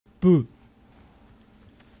Boo.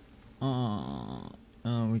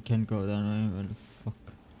 We can go that way. What the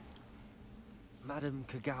fuck? Madam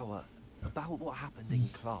Kagawa, about what happened in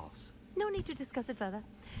class. No need to discuss it further.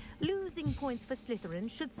 Losing points for Slytherin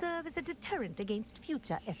should serve as a deterrent against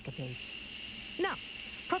future escapades. Now,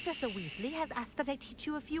 Professor Weasley has asked that I teach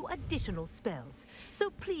you a few additional spells, so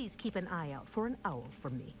please keep an eye out for an owl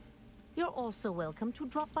from me. You're also welcome to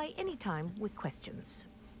drop by any time with questions.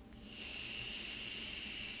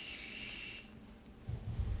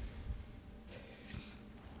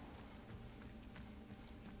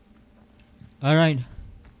 All right.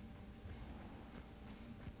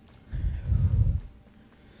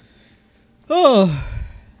 Oh,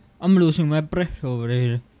 I'm losing my breath over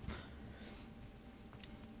here.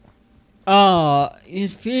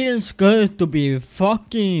 It feels good to be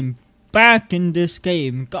fucking back in this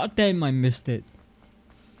game. God damn, I missed it.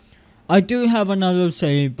 I do have another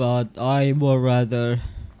save, but I would rather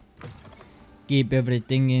keep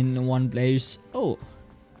everything in one place. Oh.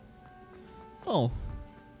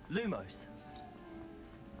 Lumos.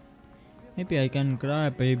 Maybe I can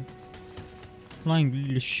grab a flying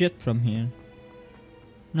little shit from here.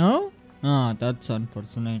 No? Ah, that's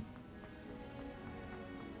unfortunate.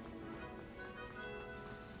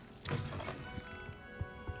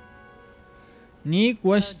 New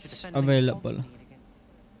quests available.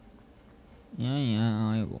 Yeah,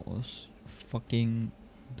 I was fucking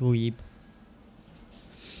dweeb.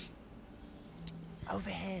 Over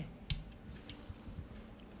here.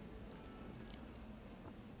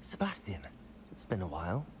 Sebastian, it's been a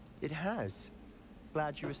while. It has.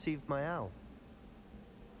 Glad you received my owl.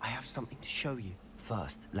 I have something to show you.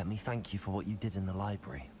 First, let me thank you for what you did in the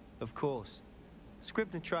library. Of course.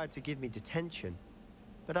 Scribner tried to give me detention,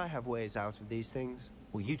 but I have ways out of these things.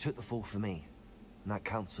 Well, you took the fall for me, and that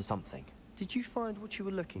counts for something. Did you find what you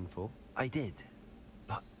were looking for? I did,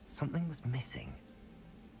 but something was missing.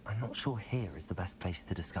 I'm not sure here is the best place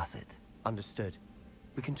to discuss it. Understood.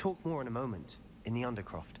 We can talk more in a moment, in the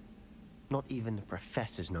Undercroft. Not even the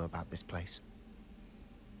professors know about this place.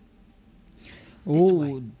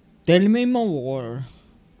 Oh, tell me more.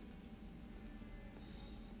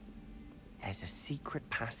 There's a secret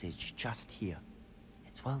passage just here.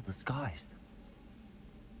 It's well disguised.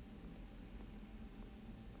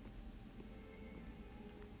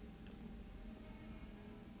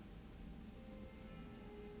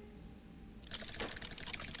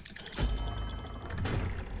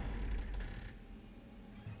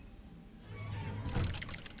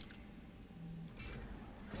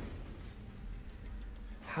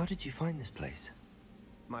 How did you find this place?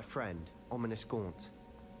 My friend, Ominous Gaunt.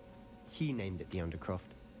 He named it the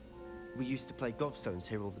Undercroft. We used to play gobstones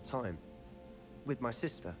here all the time. With my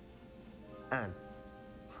sister, Anne.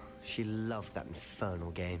 She loved that infernal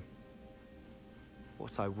game.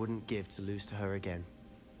 What I wouldn't give to lose to her again.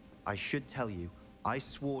 I should tell you, I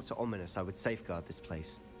swore to Ominous I would safeguard this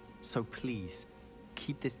place. So please,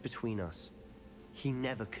 keep this between us. He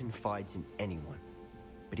never confides in anyone.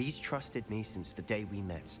 But he's trusted me since the day we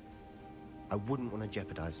met. I wouldn't want to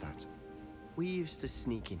jeopardize that. We used to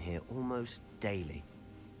sneak in here almost daily.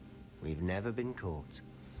 We've never been caught.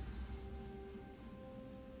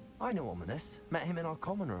 I know Ominous. Met him in our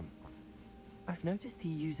common room. I've noticed he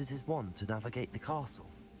uses his wand to navigate the castle.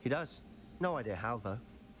 He does. No idea how, though.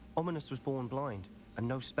 Ominous was born blind, and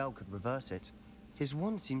no spell could reverse it. His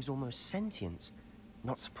wand seems almost sentient.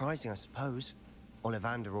 Not surprising, I suppose.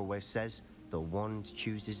 Ollivander always says, the wand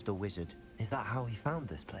chooses the wizard. Is that how he found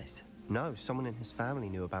this place? No, someone in his family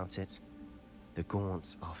knew about it. The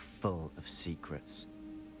Gaunts are full of secrets.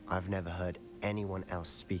 I've never heard anyone else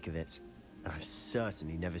speak of it, and I've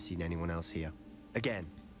certainly never seen anyone else here. Again,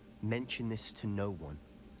 mention this to no one,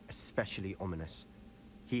 especially Ominous.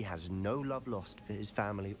 He has no love lost for his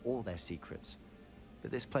family or their secrets,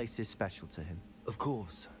 but this place is special to him. Of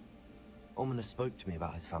course. Ominous spoke to me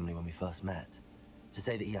about his family when we first met. To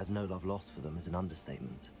say that he has no love lost for them is an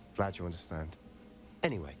understatement. Glad you understand.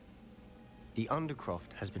 Anyway, the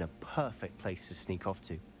Undercroft has been a perfect place to sneak off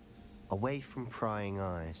to, away from prying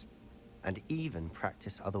eyes, and even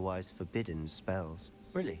practice otherwise forbidden spells.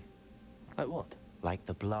 Really? Like what? Like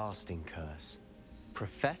the blasting curse.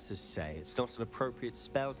 Professors say it's not an appropriate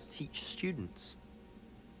spell to teach students.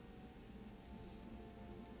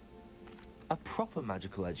 A proper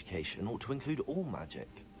magical education ought to include all magic.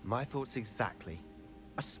 My thoughts exactly.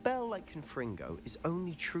 A spell like Confringo is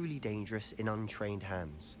only truly dangerous in untrained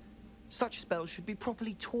hands. Such spells should be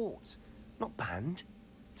properly taught, not banned.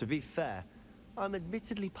 To be fair, I'm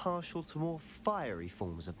admittedly partial to more fiery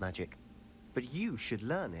forms of magic, but you should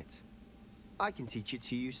learn it. I can teach it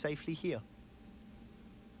to you safely here.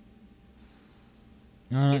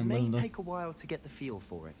 It may take a while to get the feel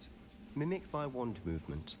for it. Mimic my wand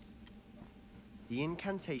movement. The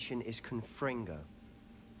incantation is Confringo.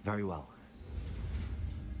 Very well.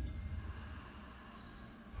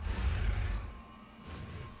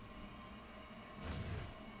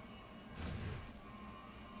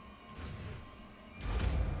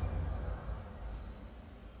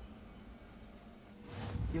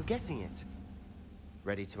 You're getting it.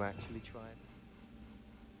 Ready to actually try it?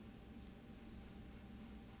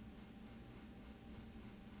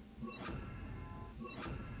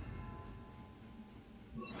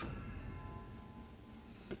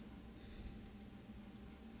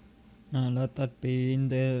 Let that be in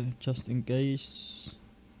there just in case.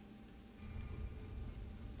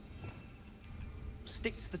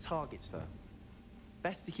 Stick to the targets, though.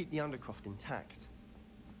 Best to keep the Undercroft intact.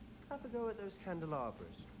 Have a go at those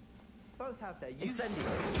candelabras. Both have their uses.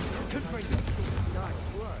 Nice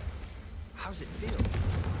work. How's it feel?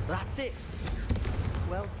 That's it!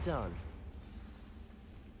 Well done.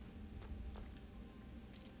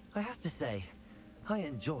 I have to say, I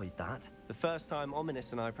enjoyed that. The first time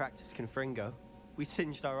Ominous and I practiced Confringo, we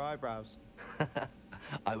singed our eyebrows.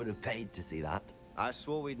 I would have paid to see that. I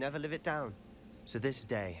swore we'd never live it down. To this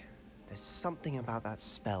day, there's something about that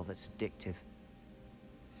spell that's addictive.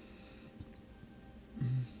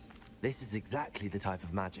 This is exactly the type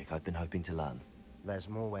of magic I've been hoping to learn. There's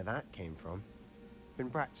more where that came from. Been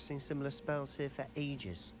practicing similar spells here for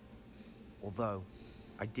ages. Although,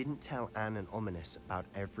 I didn't tell Anne and Ominous about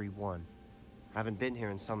every one. Haven't been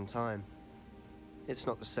here in some time. It's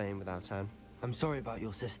not the same without Anne. I'm sorry about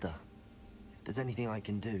your sister. If there's anything I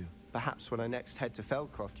can do... Perhaps when I next head to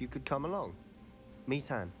Feldcroft, you could come along. Meet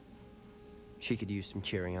Anne. She could use some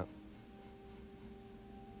cheering up.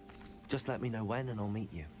 Just let me know when and I'll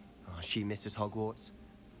meet you. Oh, she misses Hogwarts.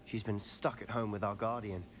 She's been stuck at home with our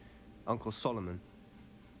guardian, Uncle Solomon.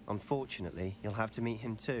 Unfortunately, you'll have to meet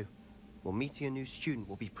him too. Well, meeting a new student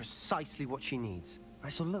will be precisely what she needs. I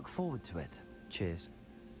shall look forward to it. Cheers.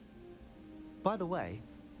 By the way,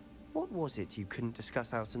 what was it you couldn't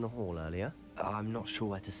discuss out in the hall earlier? I'm not sure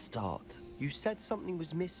where to start. You said something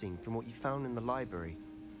was missing from what you found in the library.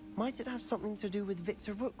 Might it have something to do with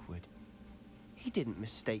Victor Rookwood? He didn't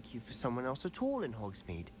mistake you for someone else at all in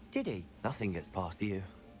Hogsmeade, did he? Nothing gets past you.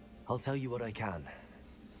 I'll tell you what I can.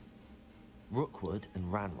 Rookwood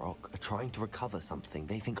and Ranrock are trying to recover something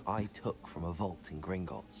they think I took from a vault in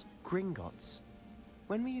Gringotts. Gringotts?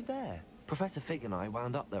 When were you there? Professor Fig and I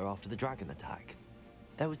wound up there after the dragon attack.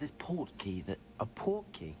 There was this port key that... A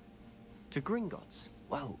port key? To Gringotts?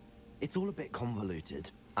 Well, it's all a bit convoluted.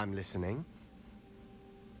 I'm listening.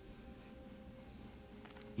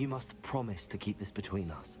 You must promise to keep this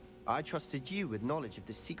between us. I trusted you with knowledge of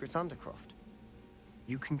the secret Undercroft.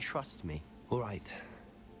 You can trust me. All right.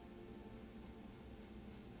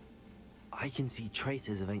 I can see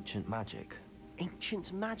traces of ancient magic.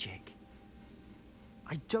 Ancient magic?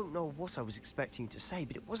 I don't know what I was expecting to say,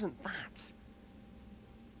 but it wasn't that.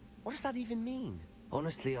 What does that even mean?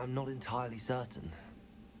 Honestly, I'm not entirely certain.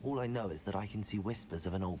 All I know is that I can see whispers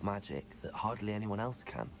of an old magic that hardly anyone else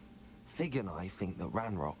can. Fig and I think that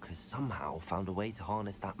Ranrock has somehow found a way to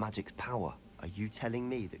harness that magic's power. Are you telling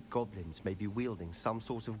me that goblins may be wielding some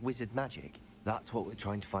sort of wizard magic? That's what we're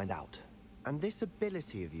trying to find out. And this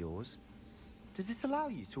ability of yours, does it allow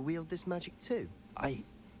you to wield this magic too? I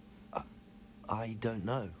don't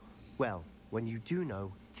know. Well, when you do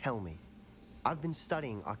know, tell me. I've been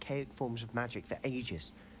studying archaic forms of magic for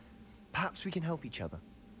ages. Perhaps we can help each other.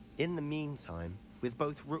 In the meantime, with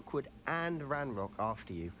both Rookwood and Ranrock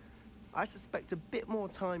after you, I suspect a bit more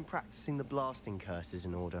time practicing the blasting curse is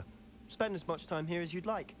in order. Spend as much time here as you'd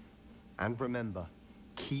like. And remember,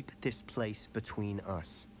 keep this place between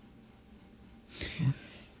us.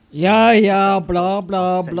 Yeah, blah,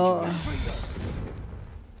 blah, blah.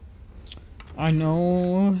 I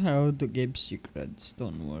know how to keep secrets,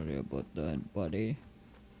 don't worry about that, buddy.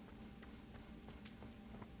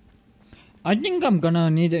 I think I'm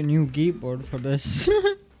gonna need a new keyboard for this.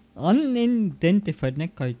 Unidentified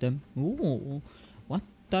neck item. Ooh, what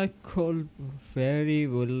that could very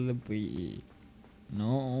well be.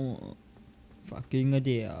 No fucking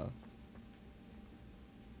idea.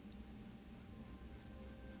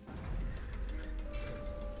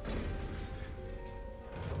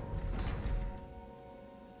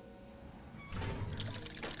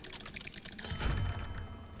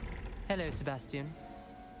 Hello, Sebastian.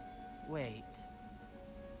 Wait.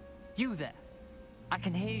 You there? I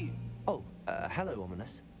can hear you. Oh, hello,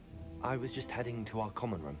 Ominous. I was just heading to our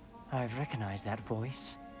common room. I've recognized that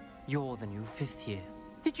voice. You're the new 5th year.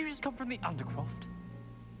 Did you just come from the Undercroft?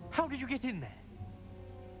 How did you get in there?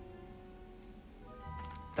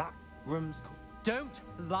 room's called? Don't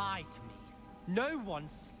lie to me. No one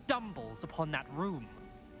stumbles upon that room.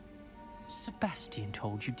 Sebastian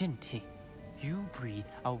told you, didn't he? You breathe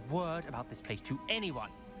a word about this place to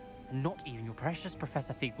anyone, and not even your precious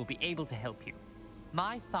Professor Fig will be able to help you.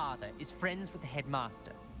 My father is friends with the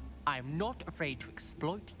headmaster. I am not afraid to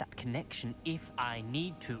exploit that connection if I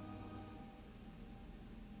need to.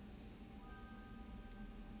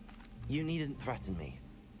 You needn't threaten me.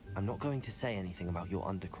 I'm not going to say anything about your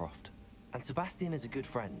Undercroft. And Sebastian is a good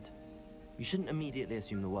friend. You shouldn't immediately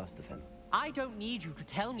assume the worst of him. I don't need you to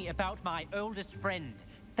tell me about my oldest friend.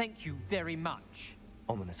 Thank you very much.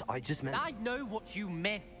 Ominous, I just meant... I know what you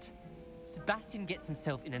meant. Sebastian gets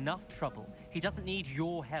himself in enough trouble. He doesn't need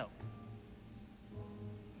your help.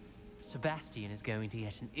 Sebastian is going to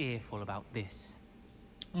get an earful about this.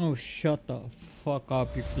 Oh, shut the fuck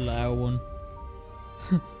up, you clown.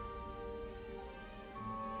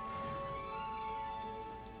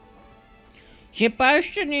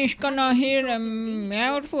 Sebastian is gonna hear a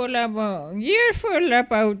mouthful about, earful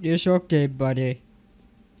about this. Okay, buddy.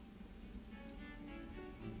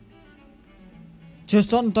 Just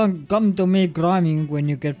don't come to me crying when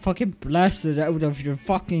you get fucking blasted out of your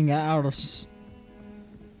fucking arse.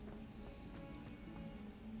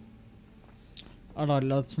 Alright,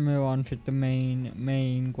 let's move on with the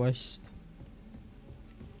main quest.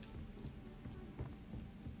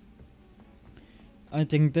 I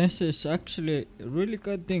think this is actually a really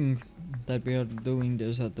good thing that we are doing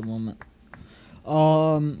this at the moment.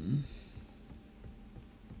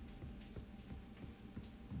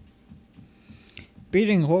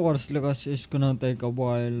 Beating Hogwarts Legacy is gonna take a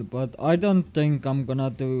while, but I don't think I'm gonna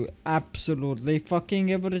do absolutely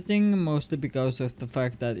fucking everything, mostly because of the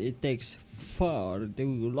fact that it takes far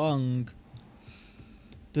too long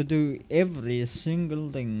to do every single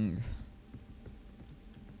thing.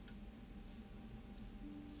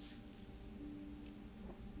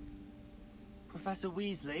 Professor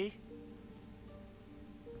Weasley?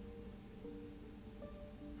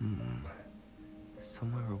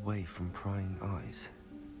 Somewhere away from prying eyes.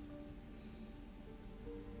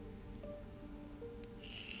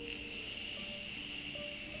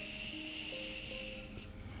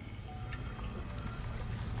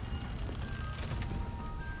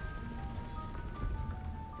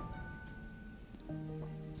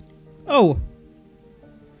 Oh!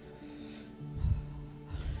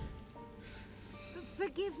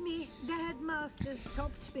 Forgive me, the headmaster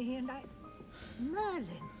stopped me and I...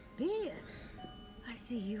 Merlin's beard. I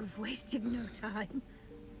see you've wasted no time.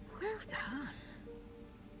 Well done.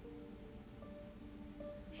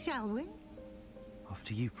 Shall we?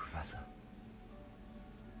 After you, Professor.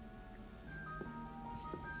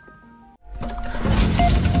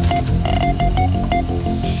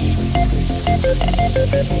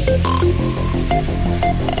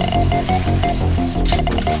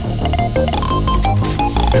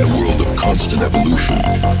 In a world of constant evolution,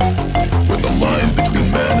 where the line between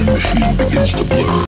man and machine begins to blur,